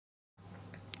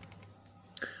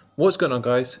What's going on,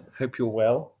 guys? Hope you're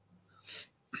well.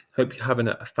 Hope you're having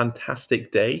a fantastic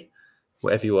day,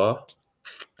 wherever you are.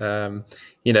 Um,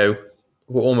 you know,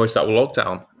 we're almost out of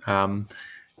lockdown,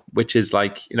 which is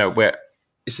like, we're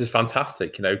this is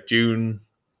fantastic. June,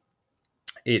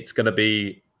 it's going to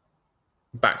be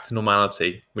back to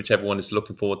normality, which everyone is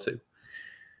looking forward to.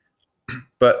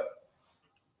 But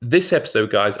this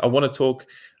episode, guys, I want to talk.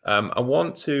 I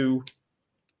want to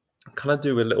kind of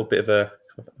do a little bit of a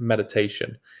kind of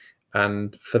meditation.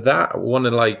 And for that, I want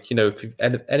to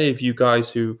if any of you guys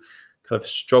who kind of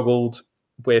struggled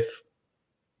with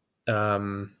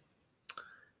having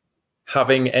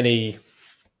any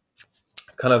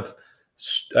kind of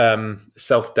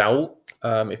self doubt,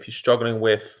 if you're struggling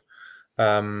with,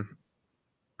 um,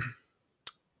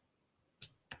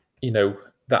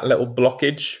 that little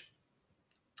blockage,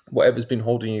 whatever's been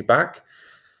holding you back.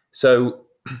 So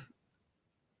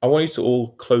I want you to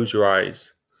all close your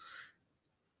eyes.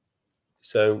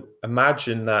 So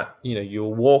imagine that, you're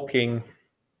walking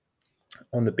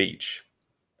on the beach.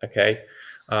 Okay.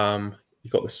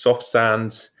 You've got the soft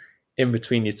sand in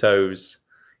between your toes.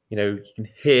 You can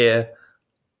hear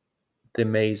the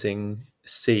amazing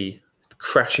sea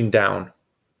crashing down.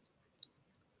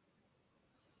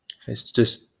 It's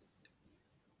just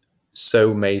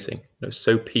so amazing,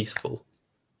 so peaceful.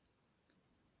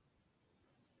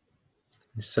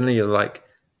 And suddenly you're like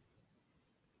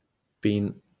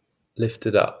being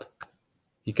lifted up.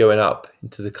 You're going up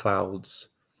into the clouds.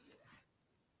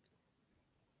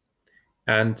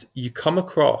 And you come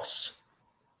across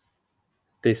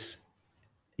this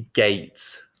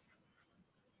gate.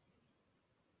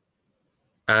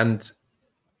 And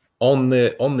on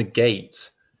the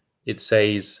gate, it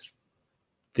says,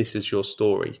 "This is your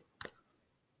story."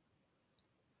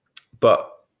 But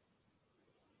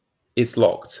it's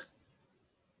locked.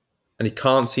 And you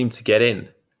can't seem to get in.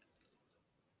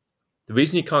 The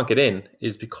reason you can't get in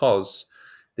is because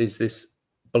there's this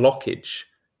blockage.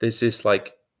 There's this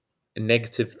like a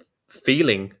negative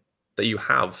feeling that you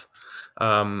have,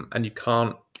 and you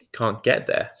can't get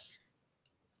there.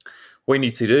 What you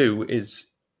need to do is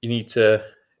you need to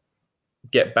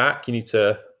get back. You need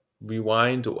to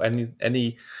rewind, or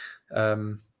any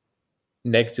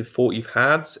negative thought you've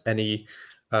had, any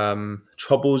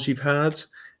troubles you've had,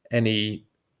 any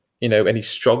any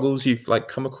struggles you've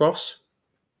come across.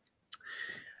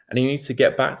 And you need to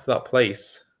get back to that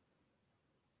place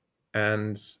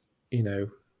and,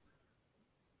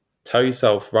 tell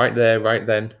yourself right there, right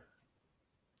then,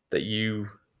 that you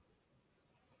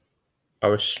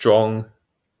are a strong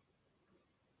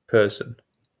person.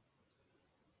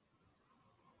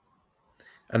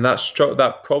 And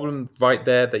that problem right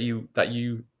there that you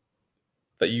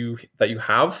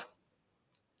have,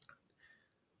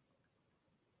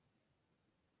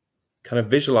 kind of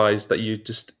visualize that you're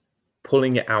just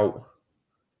pulling it out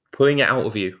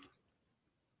of you.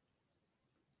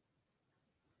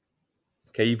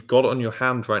 Okay, you've got it on your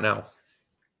hand right now.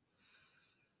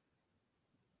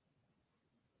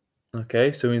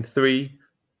 Okay, so in 3,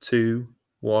 2,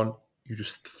 1, you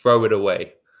just throw it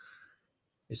away.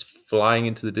 It's flying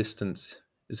into the distance.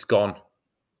 It's gone.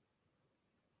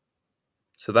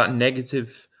 So that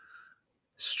negative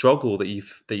struggle that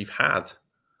you've had,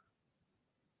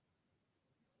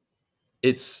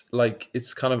 it's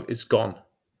gone.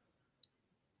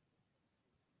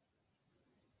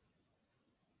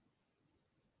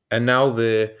 And now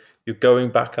you're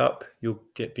going back up. You're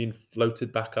being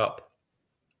floated back up.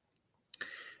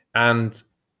 And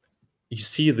you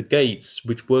see the gates,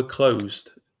 which were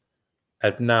closed,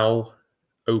 have now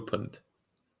opened.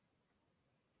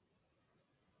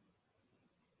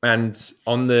 And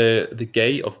on the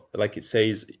gate of, like it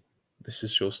says, "This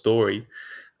is your story."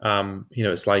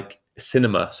 It's like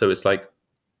cinema. So it's like,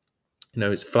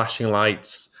 it's flashing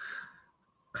lights,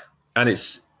 and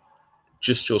it's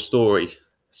just your story.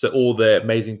 So all the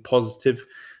amazing positive,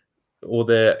 all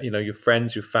the, your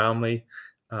friends, your family,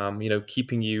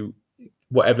 keeping you,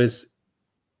 whatever's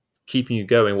keeping you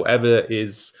going, whatever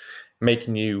is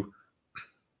making you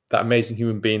that amazing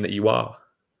human being that you are,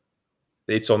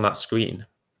 it's on that screen.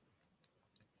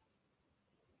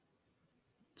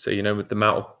 So, with the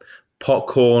amount of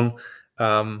popcorn,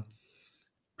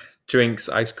 drinks,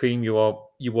 ice cream, you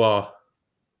are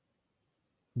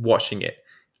watching it,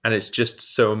 and it's just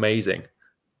so amazing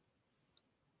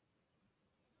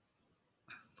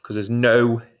because there's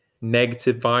no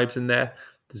negative vibes in there.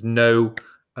 There's no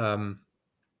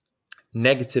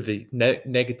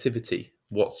negativity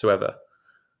whatsoever.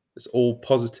 It's all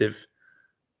positive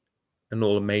and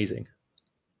all amazing.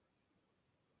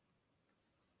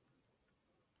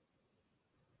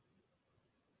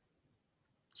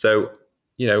 So,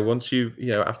 once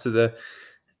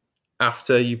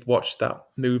after you've watched that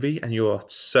movie and you're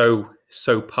so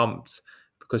pumped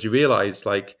because you realize,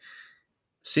 like,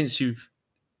 since you've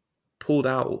pulled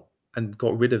out and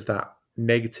got rid of that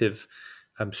negative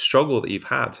struggle that you've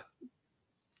had,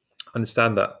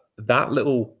 understand that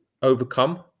little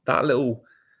overcome,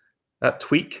 that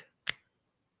tweak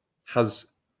has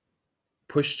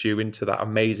pushed you into that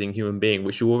amazing human being,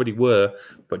 which you already were,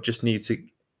 but just need to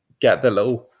get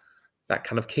that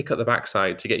kind of kick at the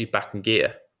backside to get you back in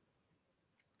gear.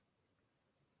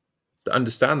 To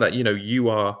understand that, you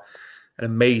are an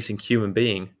amazing human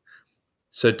being.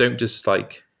 So don't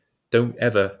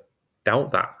ever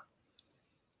doubt that.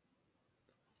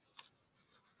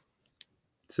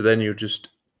 So then you're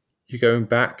going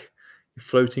back, you're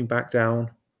floating back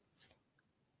down,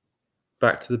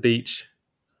 back to the beach.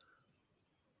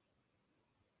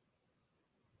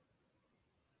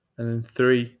 And then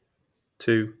 3,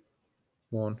 2,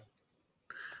 1,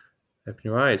 open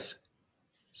your eyes.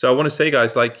 So I want to say,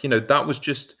 guys, like, that was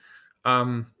just,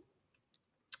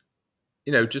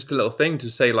 just a little thing to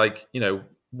say, like,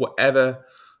 whatever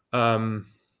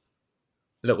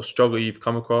little struggle you've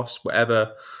come across,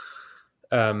 whatever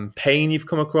pain you've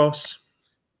come across,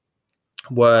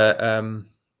 wherever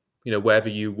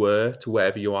you were to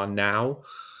wherever you are now,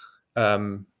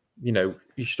 you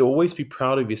should always be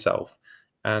proud of yourself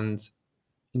and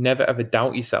never ever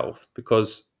doubt yourself,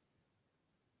 because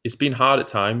it's been hard at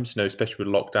times, especially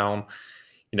with lockdown,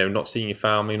 not seeing your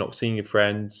family, not seeing your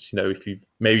friends, if you've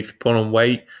put on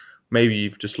weight, maybe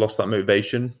you've just lost that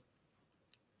motivation,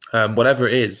 whatever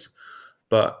it is.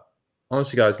 But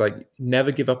honestly, guys, like,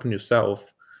 never give up on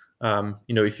yourself.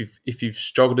 If you've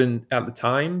struggled at the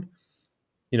time,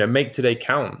 make today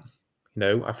count.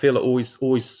 I feel it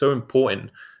always so important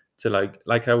to,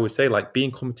 like I always say, like, be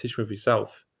in competition with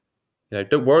yourself.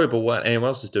 Don't worry about what anyone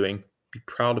else is doing. Be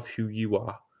proud of who you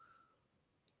are.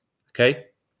 Okay?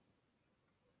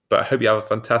 But I hope you have a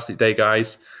fantastic day,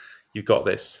 guys. You've got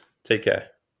this. Take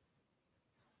care.